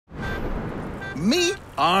Meet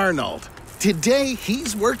Arnold. Today,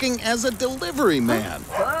 he's working as a delivery man.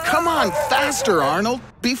 Come on, faster, Arnold,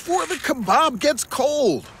 before the kebab gets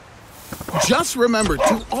cold. Just remember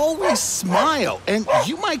to always smile, and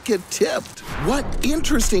you might get tipped. What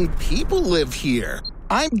interesting people live here.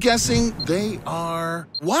 I'm guessing they are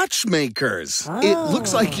watchmakers. It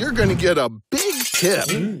looks like you're gonna get a big tip.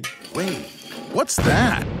 Wait, what's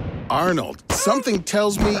that? Arnold, something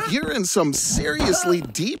tells me you're in some seriously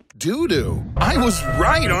deep doo-doo. I was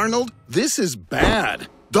right, Arnold. This is bad.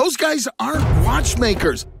 Those guys aren't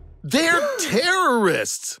watchmakers. They're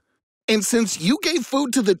terrorists. And since you gave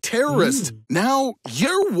food to the terrorists, now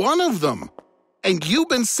you're one of them. And you've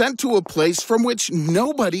been sent to a place from which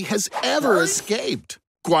nobody has ever escaped.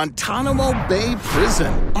 Guantanamo Bay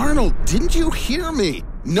Prison. Arnold, didn't you hear me?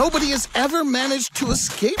 Nobody has ever managed to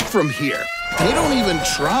escape from here. They don't even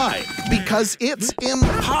try, because it's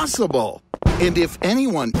impossible. And if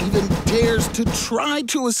anyone even dares to try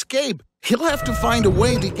to escape, he'll have to find a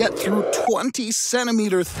way to get through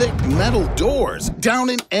 20-centimeter thick metal doors,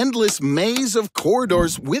 down an endless maze of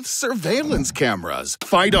corridors with surveillance cameras,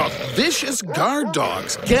 fight off vicious guard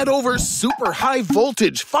dogs, get over super high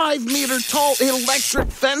voltage 5-meter tall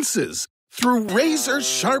electric fences, through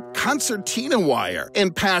razor-sharp concertina wire,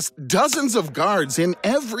 and past dozens of guards in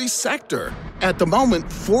every sector. At the moment,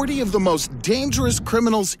 40 of the most dangerous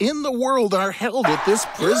criminals in the world are held at this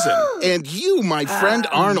prison. And you, my friend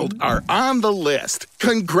Arnold, are on the list.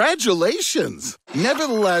 Congratulations!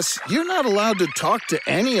 Nevertheless, you're not allowed to talk to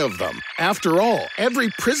any of them. After all, every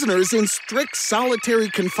prisoner is in strict solitary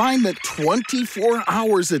confinement 24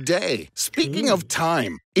 hours a day. Speaking of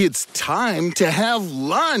time, it's time to have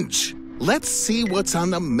lunch. Let's see what's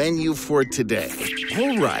on the menu for today.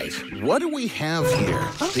 All right, what do we have here?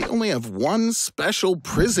 They only have one special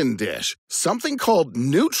prison dish, something called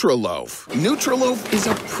Nutriloaf. Nutriloaf is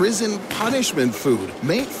a prison punishment food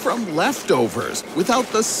made from leftovers without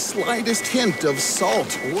the slightest hint of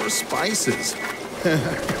salt or spices.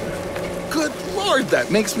 Good Lord,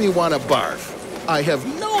 that makes me want to barf. I have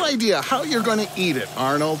no idea how you're going to eat it,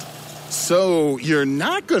 Arnold. So, you're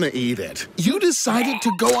not gonna eat it. You decided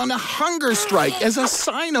to go on a hunger strike as a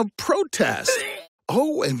sign of protest.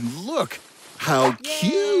 Oh, and look, how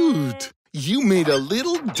cute. You made a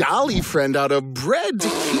little dolly friend out of bread to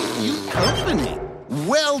keep you company.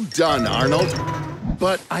 Well done, Arnold.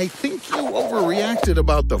 But I think you overreacted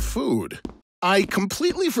about the food. I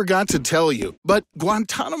completely forgot to tell you, but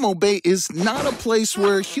Guantanamo Bay is not a place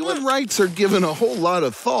where human rights are given a whole lot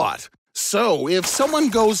of thought. So, if someone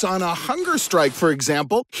goes on a hunger strike, for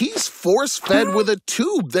example, he's force-fed with a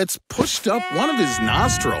tube that's pushed up one of his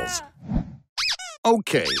nostrils.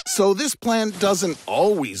 Okay, so this plan doesn't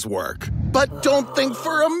always work. But don't think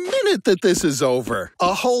for a minute that this is over.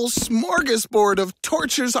 A whole smorgasbord of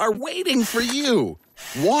tortures are waiting for you.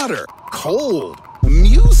 Water, cold,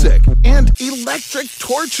 music, and electric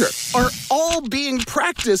torture are all being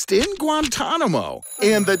practiced in Guantanamo.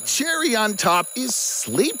 And the cherry on top is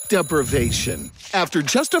sleep deprivation. After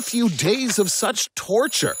just a few days of such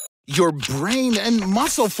torture, your brain and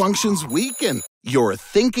muscle functions weaken, your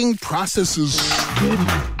thinking processes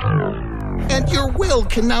and your will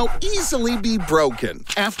can now easily be broken.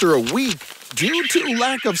 After a week, due to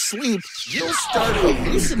lack of sleep, you'll start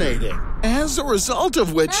hallucinating. As a result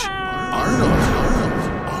of which, Arnold,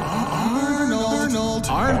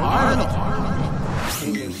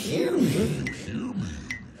 can you hear me?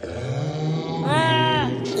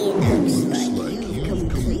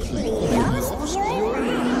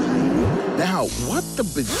 Now, what the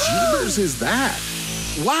bejeebers is that?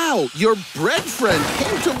 Wow, your bread friend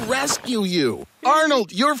came to rescue you.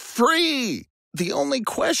 Arnold, you're free. The only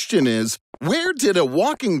question is, where did a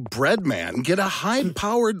walking bread man get a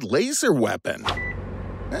high-powered laser weapon?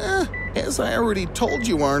 As I already told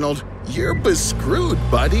you, Arnold, you're bescrewed,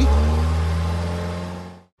 buddy.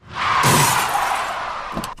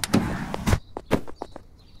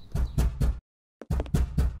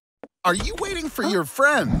 Are you waiting for your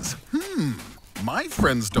friends? My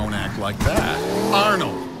friends don't act like that.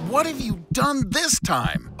 Arnold, what have you done this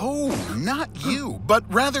time? Oh, not you, but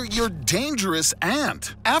rather your dangerous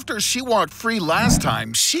aunt. After she walked free last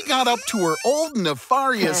time, she got up to her old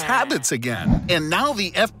nefarious habits again. And now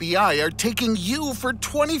the FBI are taking you for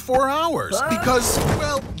 24 hours because,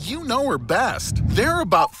 well, you know her best. There are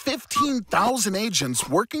about 15,000 agents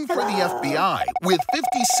working for the FBI with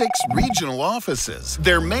 56 regional offices.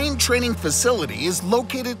 Their main training facility is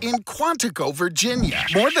located in Quantico, Virginia.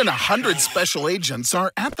 More than 100 special agents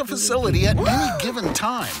are at the facility at any given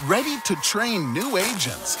time, ready to train new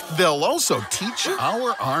agents. They'll also teach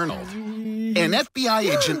our Arnold. An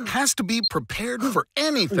FBI agent has to be prepared for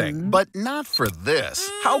anything, but not for this.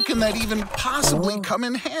 How can that even possibly come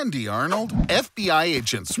in handy, Arnold? FBI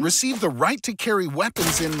agents received the right to carry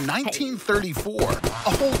weapons in 1934, a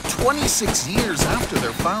whole 26 years after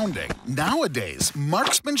their founding. Nowadays,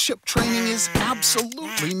 marksmanship training is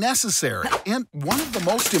absolutely necessary and one of the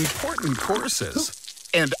most important courses.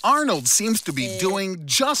 And Arnold seems to be doing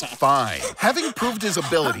just fine. Having proved his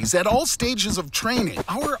abilities at all stages of training,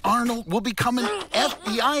 our Arnold will become an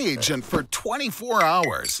FBI agent for 24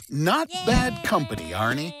 hours. Not bad company,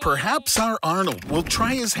 Arnie. Perhaps our Arnold will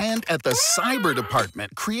try his hand at the cyber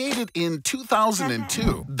department created in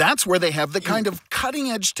 2002. That's where they have the kind of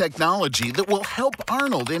cutting-edge technology that will help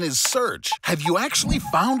Arnold in his search. Have you actually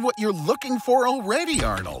found what you're looking for already,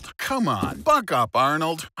 Arnold? Come on, buck up,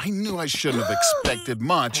 Arnold. I knew I shouldn't have expected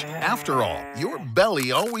much. After all, your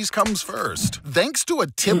belly always comes first. Thanks to a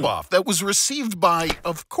tip-off that was received by,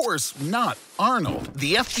 of course, not Arnold,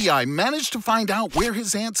 the FBI managed to find out where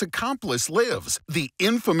his aunt's accomplice lives, the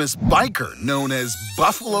infamous biker known as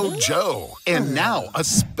Buffalo Joe. And now a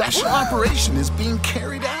special operation is being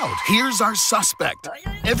carried out. Here's our suspect.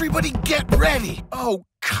 Everybody get ready. Oh,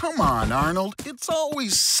 come on, Arnold. It's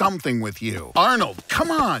always something with you. Arnold,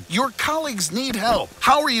 come on. Your colleagues need help.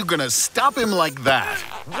 How are you going to stop him like that?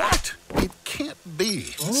 What? It can't be.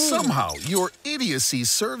 Somehow, your idiocy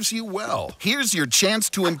serves you well. Here's your chance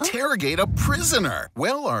to interrogate a prisoner.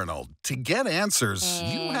 Well, Arnold, to get answers,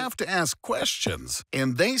 you have to ask questions.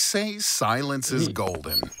 And they say silence is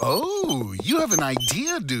golden. Oh, you have an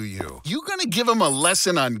idea, do you? You gonna give him a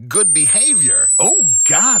lesson on good behavior? Oh,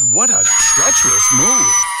 God, what a treacherous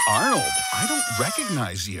move. Arnold, I don't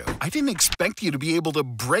recognize you. I didn't expect you to be able to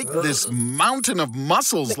break this mountain of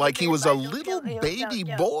muscles like he was a little baby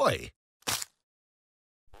boy.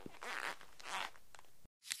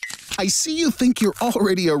 I see you think you're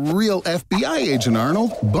already a real FBI agent,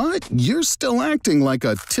 Arnold, but you're still acting like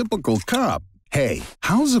a typical cop. Hey,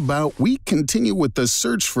 how's about we continue with the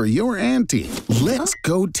search for your auntie? Let's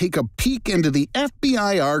go take a peek into the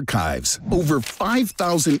FBI archives. Over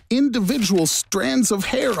 5,000 individual strands of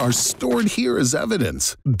hair are stored here as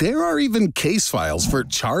evidence. There are even case files for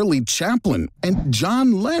Charlie Chaplin and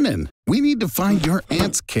John Lennon. We need to find your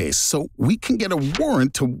aunt's case so we can get a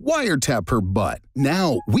warrant to wiretap her butt.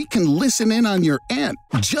 Now, we can listen in on your aunt,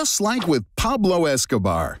 just like with Pablo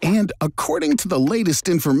Escobar. And according to the latest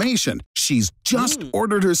information, she's just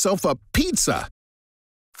ordered herself a pizza.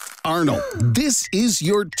 Arnold, this is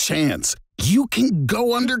your chance. You can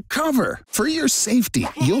go undercover. For your safety,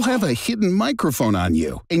 you'll have a hidden microphone on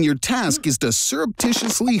you, and your task is to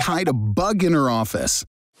surreptitiously hide a bug in her office.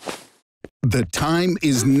 The time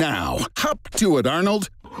is now. Hop to it, Arnold.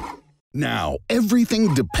 Now,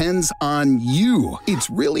 everything depends on you. It's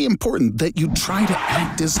really important that you try to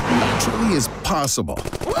act as naturally as possible.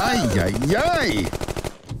 Ay, ay, ay!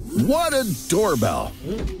 What a doorbell.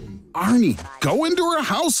 Arnie, go into her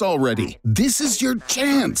house already. This is your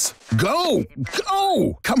chance. Go!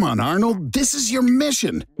 Go! Come on, Arnold. This is your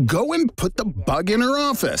mission. Go and put the bug in her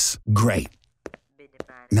office. Great.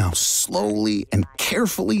 Now slowly and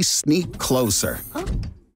carefully sneak closer.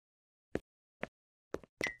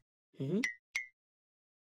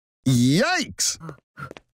 Yikes!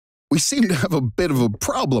 We seem to have a bit of a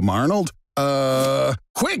problem, Arnold.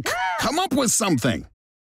 Quick! Come up with something!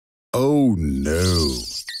 Oh, no.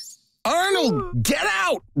 Arnold, get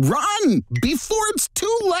out! Run! Before it's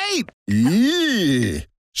too late! Yee!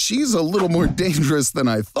 She's a little more dangerous than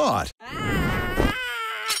I thought.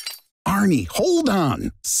 Arnie, hold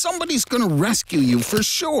on. Somebody's gonna rescue you for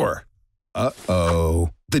sure. Uh-oh.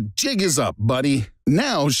 The jig is up, buddy.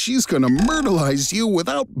 Now she's gonna myrtleize you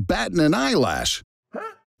without batting an eyelash.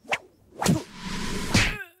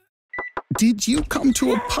 Did you come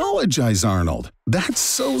to apologize, Arnold? That's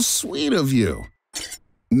so sweet of you.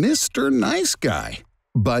 Mr. Nice Guy.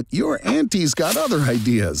 But your auntie's got other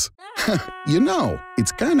ideas. You know,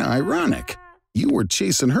 it's kinda ironic. You were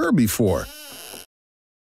chasing her before.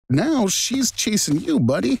 Now she's chasing you,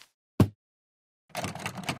 buddy.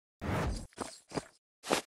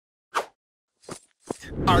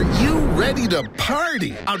 Are you ready to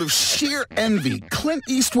party? Out of sheer envy, Clint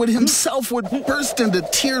Eastwood himself would burst into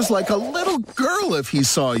tears like a little girl if he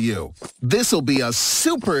saw you. This'll be a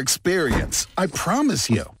super experience, I promise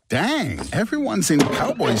you. Dang, everyone's in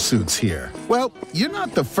cowboy suits here. Well, you're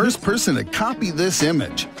not the first person to copy this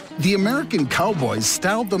image. The American cowboys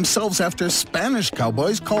styled themselves after Spanish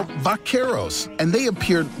cowboys called vaqueros, and they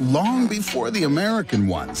appeared long before the American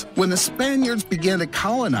ones, when the Spaniards began to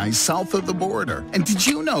colonize south of the border. And did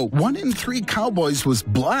you know 1 in 3 cowboys was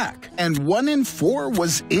black, and 1 in 4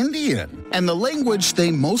 was Indian? And the language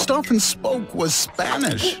they most often spoke was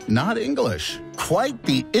Spanish, not English. Quite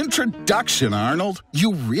the introduction, Arnold.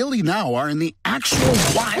 You really now are in the actual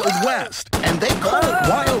Wild West. And they call it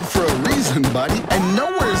wild for a reason, buddy. And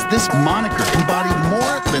nowhere is this moniker embodied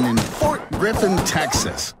more than in Fort Griffin,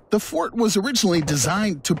 Texas. The fort was originally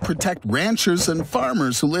designed to protect ranchers and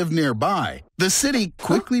farmers who lived nearby. The city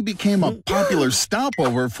quickly became a popular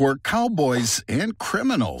stopover for cowboys and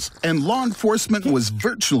criminals, and law enforcement was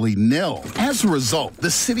virtually nil. As a result,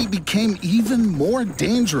 the city became even more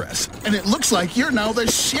dangerous, and it looks like you're now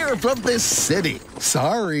the sheriff of this city.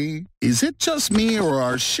 Sorry. Is it just me, or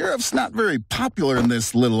are sheriffs not very popular in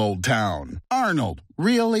this little old town? Arnold,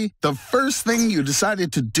 really? The first thing you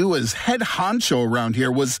decided to do as head honcho around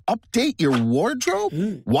here was update your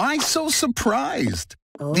wardrobe? Why so surprised?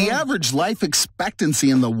 The average life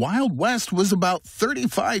expectancy in the Wild West was about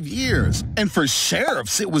 35 years, and for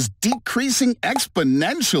sheriffs, it was decreasing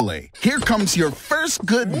exponentially. Here comes your first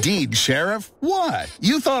good deed, Sheriff. What?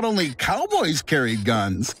 You thought only cowboys carried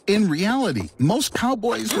guns? In reality, most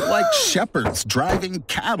cowboys were like shepherds driving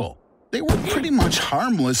cattle. They were pretty much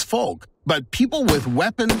harmless folk. But people with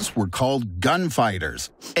weapons were called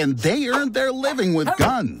gunfighters, and they earned their living with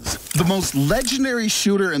guns. The most legendary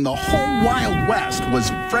shooter in the whole Wild West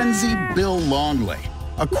was Frenzy Bill Longley.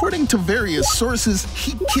 According to various sources,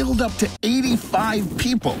 he killed up to 85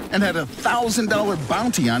 people and had a $1,000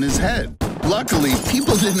 bounty on his head. Luckily,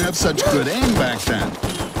 people didn't have such good aim back then.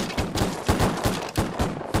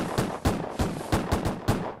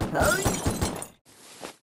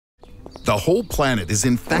 The whole planet is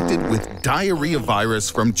infected with diarrhea virus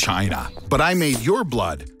from China. But I made your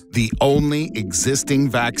blood the only existing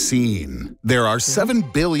vaccine. There are 7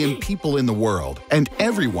 billion people in the world, and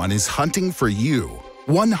everyone is hunting for you.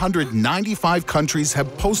 195 countries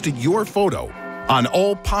have posted your photo on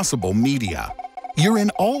all possible media. You're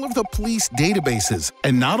in all of the police databases,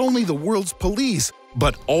 and not only the world's police,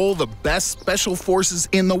 but all the best special forces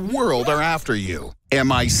in the world are after you.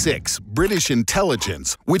 MI6, British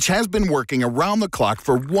intelligence, which has been working around the clock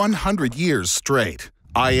for 100 years straight.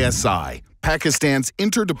 ISI, Pakistan's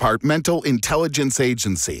interdepartmental intelligence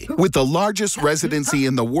agency, with the largest residency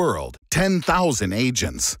in the world, 10,000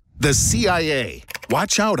 agents. The CIA,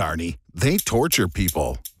 watch out, Arnie, they torture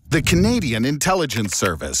people. The Canadian Intelligence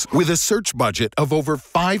Service, with a search budget of over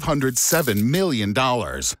 $507 million.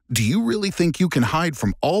 Do you really think you can hide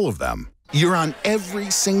from all of them? You're on every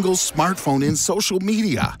single smartphone in social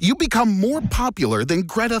media. You become more popular than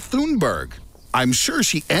Greta Thunberg. I'm sure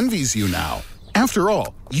she envies you now. After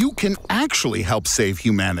all, you can actually help save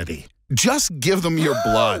humanity. Just give them your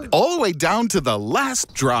blood, all the way down to the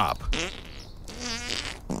last drop.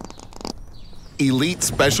 Elite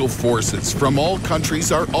special forces from all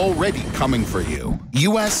countries are already coming for you.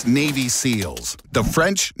 U.S. Navy SEALs, the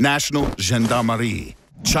French National Gendarmerie,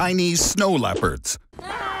 Chinese snow leopards.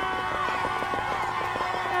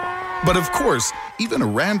 But of course, even a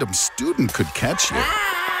random student could catch you.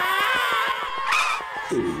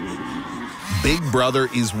 Big Brother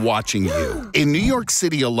is watching you. In New York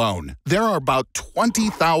City alone, there are about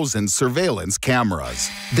 20,000 surveillance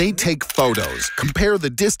cameras. They take photos, compare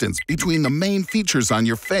the distance between the main features on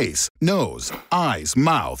your face, nose, eyes,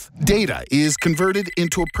 mouth. Data is converted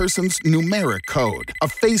into a person's numeric code, a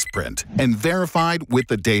face print, and verified with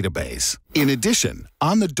the database. In addition,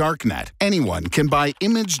 on the darknet, anyone can buy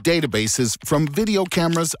image databases from video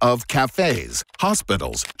cameras of cafes,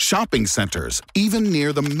 hospitals, shopping centers, even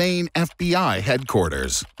near the main FBI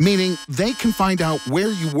headquarters, meaning they can find out where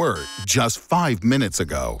you were just 5 minutes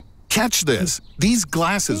ago. Catch this. These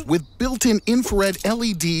glasses with built-in infrared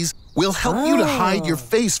LEDs will help you to hide your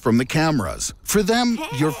face from the cameras. For them,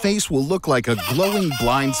 your face will look like a glowing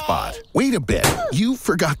blind spot. Wait a bit, you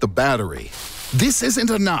forgot the battery. This isn't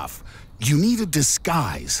enough. You need a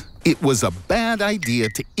disguise. It was a bad idea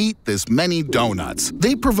to eat this many donuts.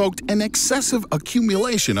 They provoked an excessive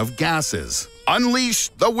accumulation of gases. Unleash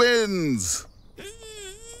the winds!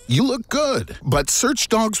 You look good, but search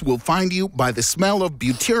dogs will find you by the smell of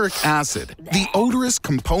butyric acid, the odorous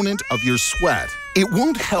component of your sweat. It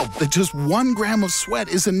won't help that just 1 gram of sweat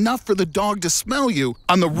is enough for the dog to smell you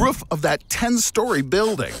on the roof of that 10-story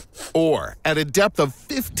building, or at a depth of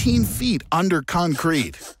 15 feet under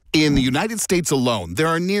concrete. In the United States alone, there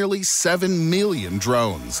are nearly 7 million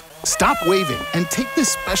drones. Stop waving and take this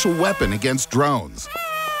special weapon against drones.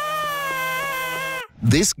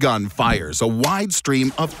 This gun fires a wide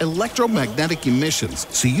stream of electromagnetic emissions,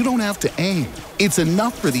 so you don't have to aim. It's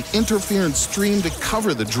enough for the interference stream to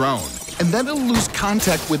cover the drone, and then it'll lose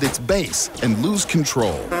contact with its base and lose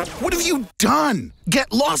control. What have you done?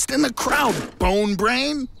 Get lost in the crowd, bone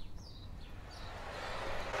brain!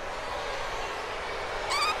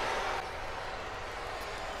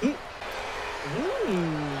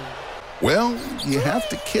 Well, you have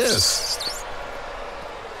to kiss.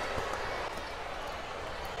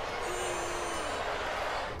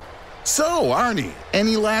 So, Arnie,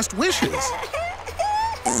 any last wishes?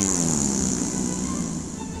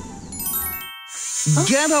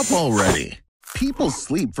 Get up already. People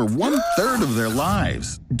sleep for 1/3 of their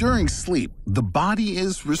lives. During sleep, the body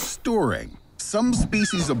is restoring. Some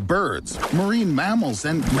species of birds, marine mammals,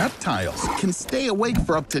 and reptiles can stay awake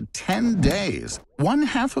for up to 10 days. One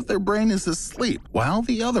half of their brain is asleep while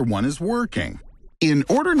the other one is working. In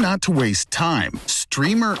order not to waste time,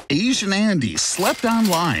 streamer Asian Andy slept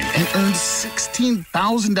online and earned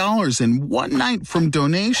 $16,000 in one night from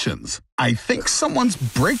donations. I think someone's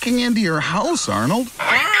breaking into your house, Arnold.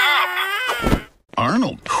 Wake up!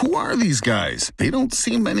 Arnold, who are these guys? They don't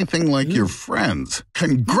seem anything like your friends.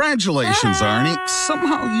 Congratulations, Arnie.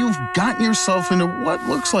 Somehow you've gotten yourself into what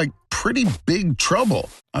looks like pretty big trouble.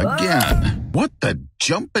 Again. What the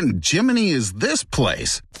jumpin' Jiminy is this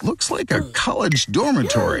place? Looks like a college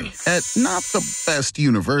dormitory at not the best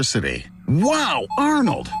university. Wow,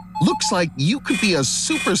 Arnold! Looks like you could be a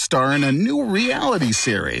superstar in a new reality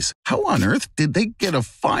series. How on earth did they get a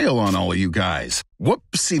file on all of you guys?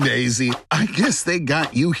 Whoopsie daisy. I guess they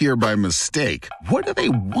got you here by mistake. What do they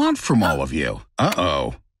want from all of you?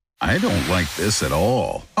 Uh-oh. I don't like this at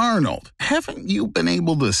all. Arnold, haven't you been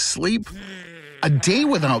able to sleep? A day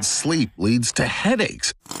without sleep leads to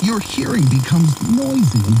headaches. Your hearing becomes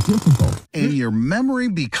noisy and difficult, and your memory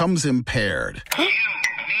becomes impaired. You need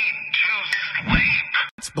to sleep.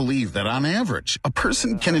 It's believed that on average, a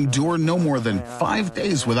person can endure no more than 5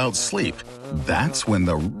 days without sleep. That's when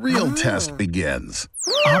the real test begins.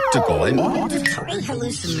 Optical and auditory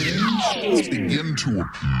hallucinations begin to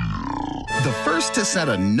appear. The first to set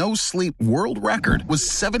a no-sleep world record was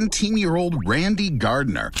 17-year-old Randy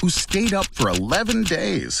Gardner, who stayed up for 11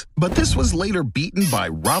 days. But this was later beaten by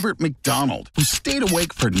Robert McDonald, who stayed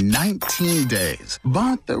awake for 19 days.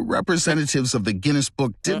 But the representatives of the Guinness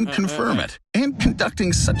Book didn't confirm it. And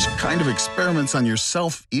conducting such kind of experiments on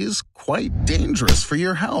yourself is quite dangerous for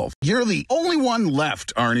your health. You're the only one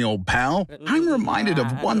left, Arnie, old pal. I'm reminded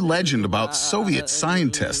of one legend about Soviet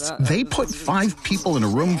scientists. They put 5 people in a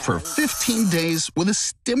room for 15 days with a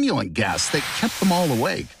stimulant gas that kept them all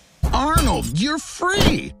awake. Arnold, you're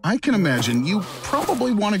free! I can imagine you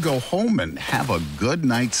probably want to go home and have a good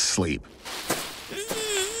night's sleep.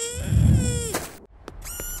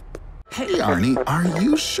 Hey, Arnie, are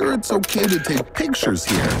you sure it's okay to take pictures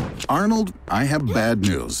here? Arnold, I have bad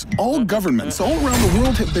news. All governments all around the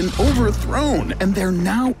world have been overthrown, and they're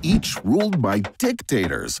now each ruled by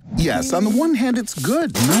dictators. Yes, on the one hand, it's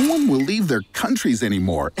good. No one will leave their countries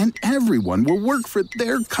anymore, and everyone will work for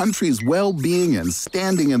their country's well-being and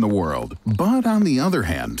standing in the world. But on the other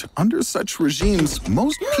hand, under such regimes,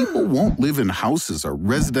 most people won't live in houses or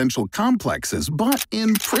residential complexes, but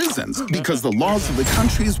in prisons, because the laws of the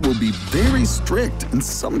countries will be very strict and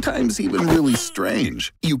sometimes even really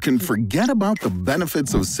strange. You can forget about the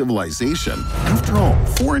benefits of civilization. After all,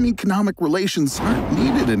 foreign economic relations aren't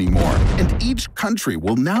needed anymore, and each country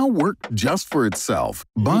will now work just for itself.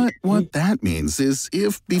 But what that means is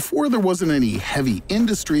if before there wasn't any heavy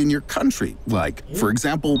industry in your country, like, for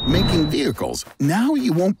example, making vehicles, now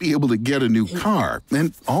you won't be able to get a new car,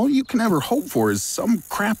 and all you can ever hope for is some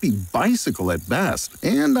crappy bicycle at best.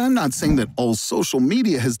 And I'm not saying that all social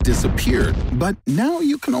media has disappeared, but now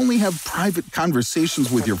you can only have private conversations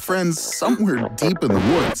with your friends somewhere deep in the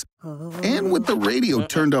woods, and with the radio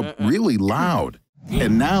turned up really loud.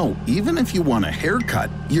 And now, even if you want a haircut,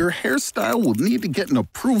 your hairstyle will need to get an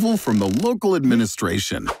approval from the local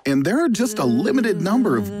administration, and there are just a limited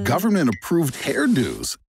number of government-approved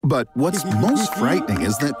hairdos. But what's most frightening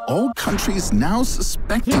is that all countries now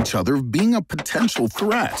suspect each other of being a potential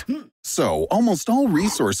threat. So, almost all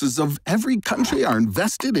resources of every country are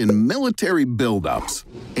invested in military buildups.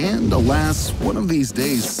 And alas, one of these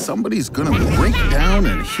days, somebody's gonna break down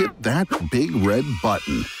and hit that big red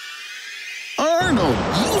button. Arnold,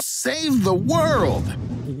 you saved the world!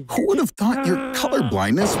 Who would have thought your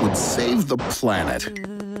colorblindness would save the planet?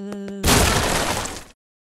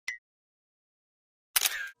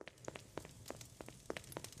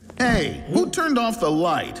 Hey, who turned off the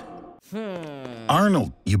light?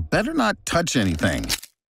 Arnold, you better not touch anything.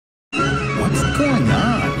 What's going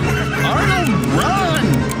on? Arnold, run!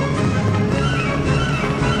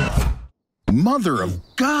 Mother of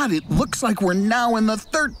God, it looks like we're now in the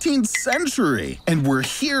 13th century, and we're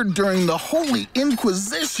here during the Holy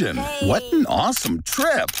Inquisition. What an awesome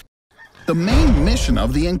trip! The main mission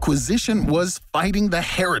of the Inquisition was fighting the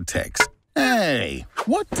heretics. Hey,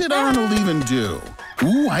 what did Arnold even do?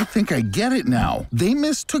 Ooh, I think I get it now. They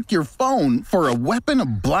mistook your phone for a weapon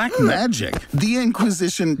of black magic. The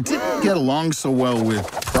Inquisition didn't get along so well with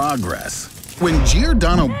progress. When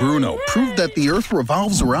Giordano Bruno proved that the Earth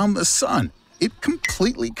revolves around the sun, it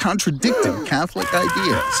completely contradicted Catholic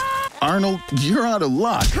ideas. Arnold, you're out of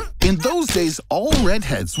luck. In those days, all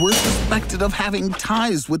redheads were suspected of having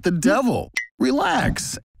ties with the devil.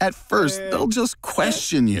 Relax. At first, they'll just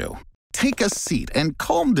question you. Take a seat and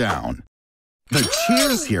calm down. The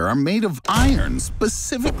chairs here are made of iron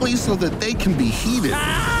specifically so that they can be heated.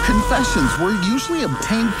 Confessions were usually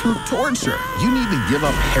obtained through torture. You need to give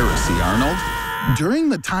up heresy, Arnold. During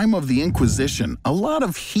the time of the Inquisition, a lot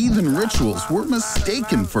of heathen rituals were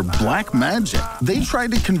mistaken for black magic. They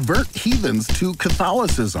tried to convert heathens to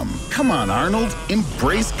Catholicism. Come on, Arnold,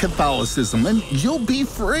 embrace Catholicism and you'll be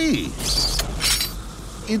free.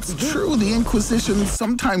 It's true the Inquisition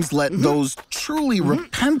sometimes let those truly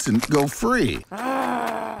repentant go free.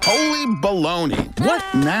 Holy baloney, what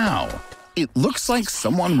now? It looks like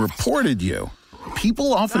someone reported you.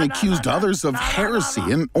 People often accused others of heresy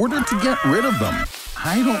in order to get rid of them.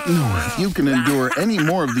 I don't know if you can endure any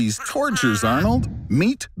more of these tortures, Arnold.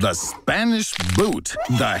 Meet the Spanish boot,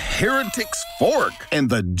 the heretic's fork, and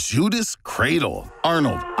the Judas cradle.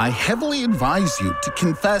 Arnold, I heavily advise you to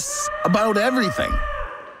confess about everything.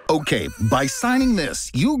 Okay, by signing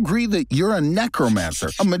this, you agree that you're a necromancer,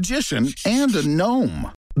 a magician, and a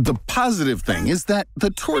gnome. The positive thing is that the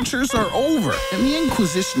tortures are over, and the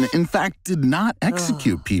Inquisition, in fact, did not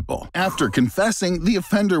execute people. After confessing, the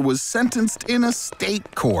offender was sentenced in a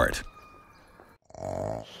state court.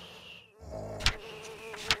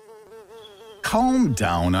 Calm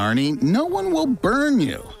down, Arnie. No one will burn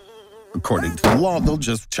you. According to the law, they'll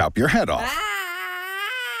just chop your head off.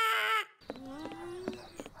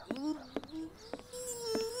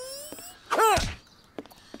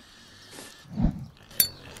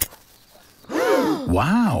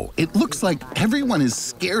 Wow, it looks like everyone is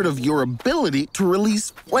scared of your ability to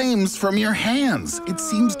release flames from your hands. It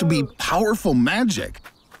seems to be powerful magic.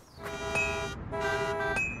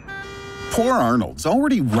 Poor Arnold's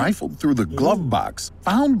already rifled through the glove box,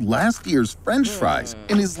 found last year's French fries,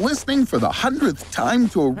 and is listening for the 100th time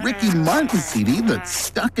to a Ricky Martin CD that's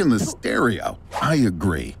stuck in the stereo. I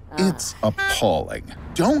agree. It's appalling.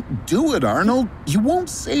 Don't do it, Arnold. You won't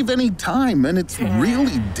save any time, and it's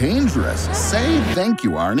really dangerous. Say thank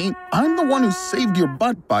you, Arnie. I'm the one who saved your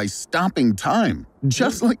butt by stopping time,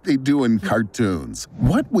 just like they do in cartoons.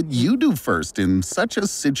 What would you do first in such a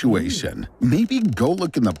situation? Maybe go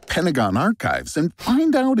look in the Pentagon archives and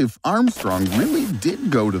find out if Armstrong really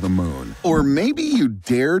did go to the moon. Or maybe you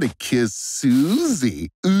dare to kiss Susie.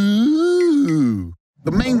 Ooh.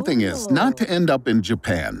 The main thing is not to end up in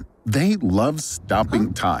Japan. They love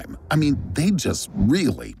stopping time. I mean, they just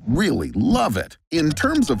really, really love it. In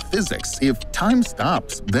terms of physics, if time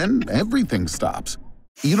stops, then everything stops.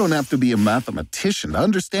 You don't have to be a mathematician to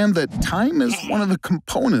understand that time is one of the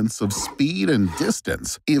components of speed and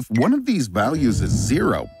distance. If one of these values is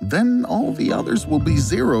 0, then all the others will be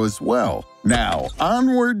 0 as well. Now,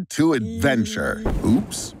 onward to adventure.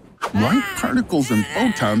 Oops. Light particles and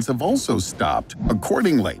photons have also stopped.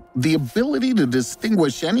 Accordingly, the ability to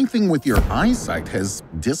distinguish anything with your eyesight has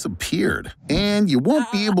disappeared, and you won't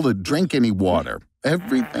be able to drink any water.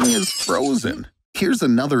 Everything is frozen. Here's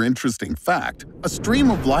another interesting fact. A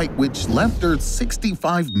stream of light which left Earth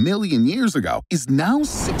 65 million years ago is now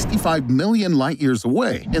 65 million light years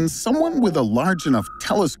away, and someone with a large enough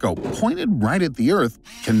telescope pointed right at the Earth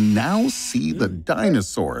can now see the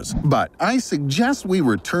dinosaurs. But I suggest we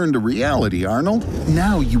return to reality, Arnold.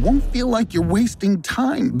 Now you won't feel like you're wasting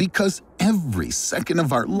time because every second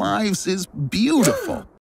of our lives is beautiful.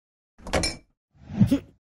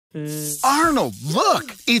 Arnold,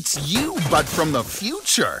 look! It's you, but from the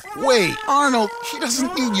future. Wait, Arnold, he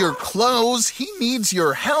doesn't need your clothes, he needs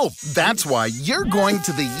your help. That's why you're going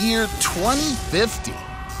to the year 2050.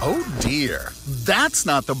 Oh dear, that's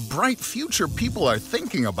not the bright future people are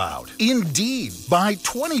thinking about. Indeed, by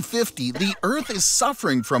 2050, the Earth is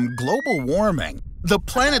suffering from global warming. The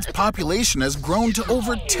planet's population has grown to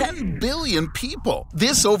over 10 billion people.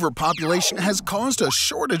 This overpopulation has caused a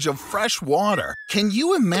shortage of fresh water. Can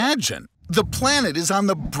you imagine? The planet is on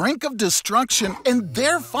the brink of destruction and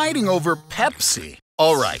they're fighting over Pepsi.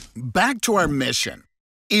 All right, back to our mission.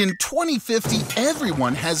 In 2050,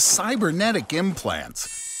 everyone has cybernetic implants.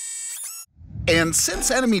 And since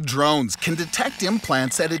enemy drones can detect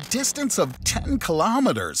implants at a distance of 10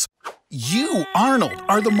 kilometers, you, Arnold,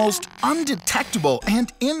 are the most undetectable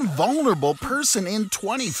and invulnerable person in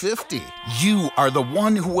 2050. You are the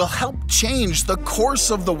one who will help change the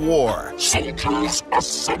course of the war. Soldiers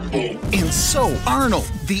assemble. And so,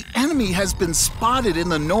 Arnold, the enemy has been spotted in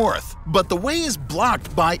the north, but the way is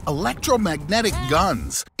blocked by electromagnetic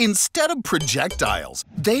guns. Instead of projectiles,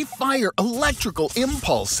 they fire electrical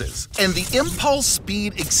impulses, and the impulse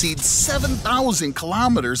speed exceeds 7,000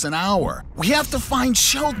 kilometers an hour. We have to find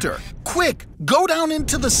shelter. Quick, go down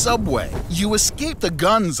into the subway. You escaped the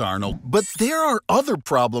guns, Arnold, but there are other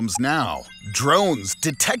problems now. Drones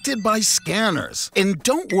detected by scanners. And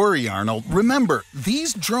don't worry, Arnold. Remember,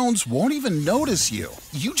 these drones won't even notice you.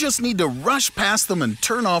 You just need to rush past them and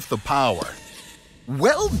turn off the power.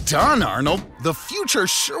 Well done, Arnold. The future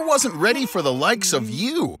sure wasn't ready for the likes of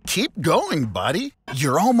you. Keep going, buddy.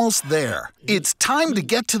 You're almost there. It's time to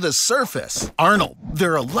get to the surface. Arnold,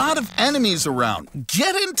 there are a lot of enemies around.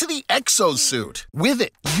 Get into the exosuit. With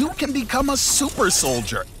it, you can become a super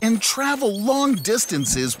soldier and travel long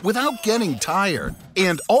distances without getting tired.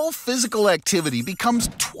 And all physical activity becomes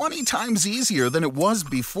 20 times easier than it was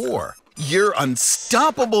before. You're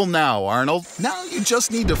unstoppable now, Arnold. Now you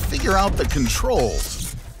just need to figure out the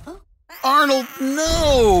controls. Arnold,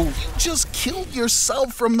 no! You just killed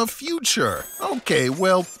yourself from the future. Okay,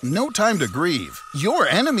 well, no time to grieve. Your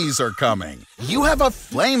enemies are coming. You have a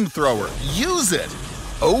flamethrower. Use it.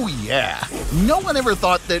 Oh, yeah. No one ever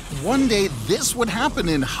thought that one day this would happen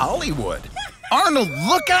in Hollywood. Arnold,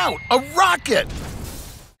 look out! A rocket!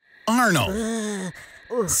 Arnold,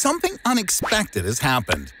 something unexpected has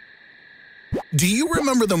happened. Do you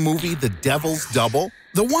remember the movie The Devil's Double?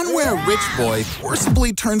 The one where a rich boy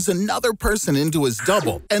forcibly turns another person into his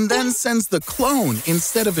double and then sends the clone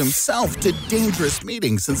instead of himself to dangerous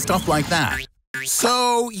meetings and stuff like that.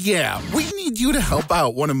 So, yeah, we need you to help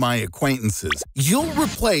out one of my acquaintances. You'll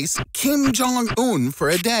replace Kim Jong-un for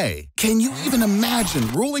a day. Can you even imagine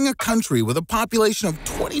ruling a country with a population of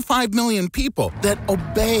 25 million people that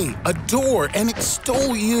obey, adore, and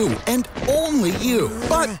extol you, and only you?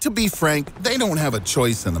 But to be frank, they don't have a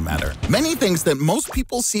choice in the matter. Many things that most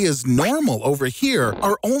people see as normal over here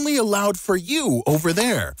are only allowed for you over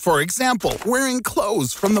there. For example, wearing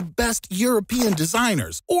clothes from the best European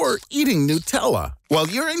designers, or eating Nutella. While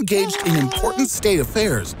you're engaged in important state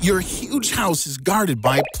affairs, your huge house is guarded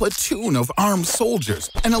by a platoon of armed soldiers,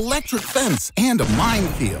 an electric fence, and a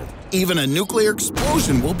minefield. Even a nuclear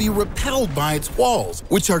explosion will be repelled by its walls,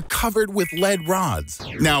 which are covered with lead rods.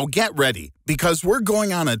 Now get ready, because we're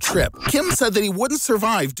going on a trip. Kim said that he wouldn't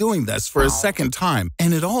survive doing this for a second time,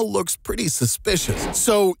 and it all looks pretty suspicious.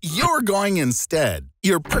 So you're going instead.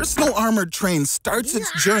 Your personal armored train starts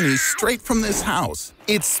its journey straight from this house.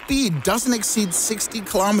 Its speed doesn't exceed 60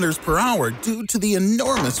 kilometers per hour due to the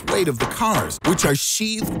enormous weight of the cars, which are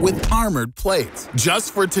sheathed with armored plates.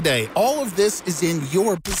 Just for today, all of this is in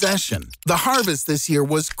your possession. The harvest this year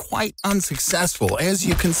was quite unsuccessful, as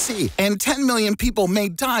you can see, and 10 million people may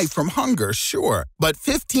die from hunger, sure, but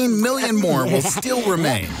 15 million more will still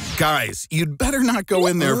remain. Guys, you'd better not go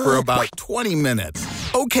in there for about 20 minutes.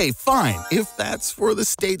 Okay, fine, if that's for the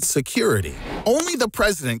state's security. Only the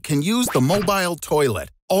president can use the mobile toilet.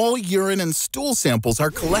 All urine and stool samples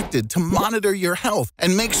are collected to monitor your health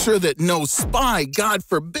and make sure that no spy, God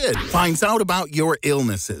forbid, finds out about your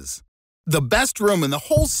illnesses. The best room in the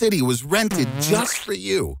whole city was rented just for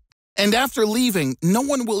you. And after leaving, no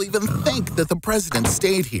one will even think that the president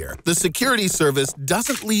stayed here. The security service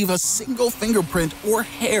doesn't leave a single fingerprint or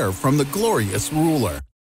hair from the glorious ruler.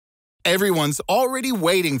 Everyone's already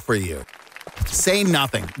waiting for you. Say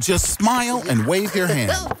nothing, just smile and wave your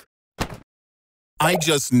hand. I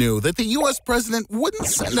just knew that the US president wouldn't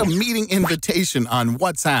send a meeting invitation on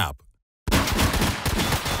WhatsApp.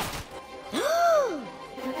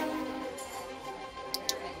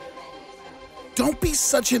 Don't be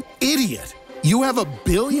such an idiot. You have a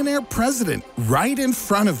billionaire president right in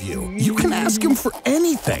front of you. You can ask him for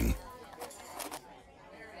anything.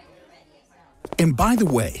 And by the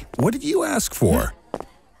way, what did you ask for?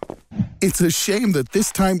 It's a shame that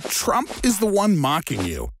this time Trump is the one mocking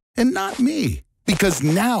you, and not me. Because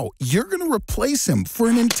now you're going to replace him for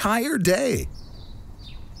an entire day.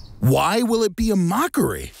 Why will it be a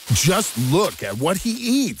mockery? Just look at what he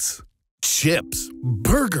eats. Chips,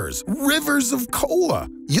 burgers, rivers of cola.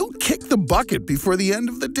 You'll kick the bucket before the end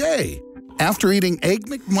of the day. After eating Egg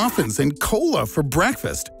McMuffins and cola for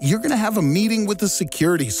breakfast, you're going to have a meeting with the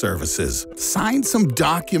security services, sign some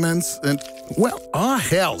documents, and, well,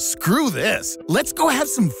 hell, screw this. Let's go have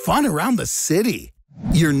some fun around the city.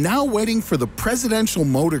 You're now waiting for the presidential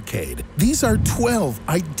motorcade. These are 12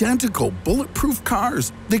 identical bulletproof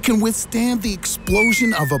cars that can withstand the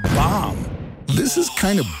explosion of a bomb. This is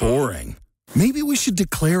kind of boring. Maybe we should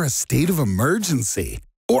declare a state of emergency.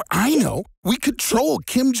 Or I know, we could troll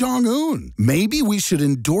Kim Jong-un. Maybe we should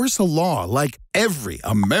endorse a law like every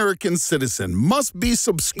American citizen must be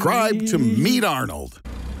subscribed to Meet Arnold.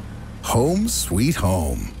 Home sweet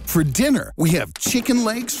home. For dinner, we have chicken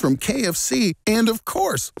legs from KFC and, of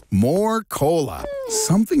course, more cola.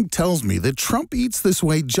 Something tells me that Trump eats this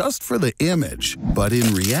way just for the image, but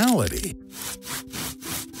in reality...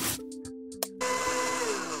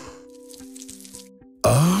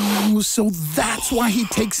 Oh, so that's why he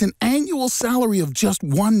takes an annual salary of just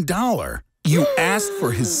 $1. You asked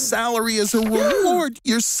for his salary as a reward.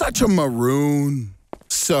 You're such a maroon.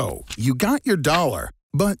 So, you got your dollar,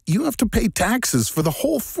 but you have to pay taxes for the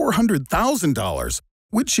whole $400,000,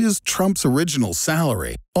 which is Trump's original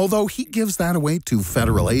salary, although he gives that away to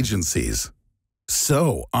federal agencies.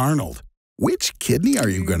 So, Arnold, which kidney are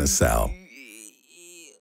you going to sell?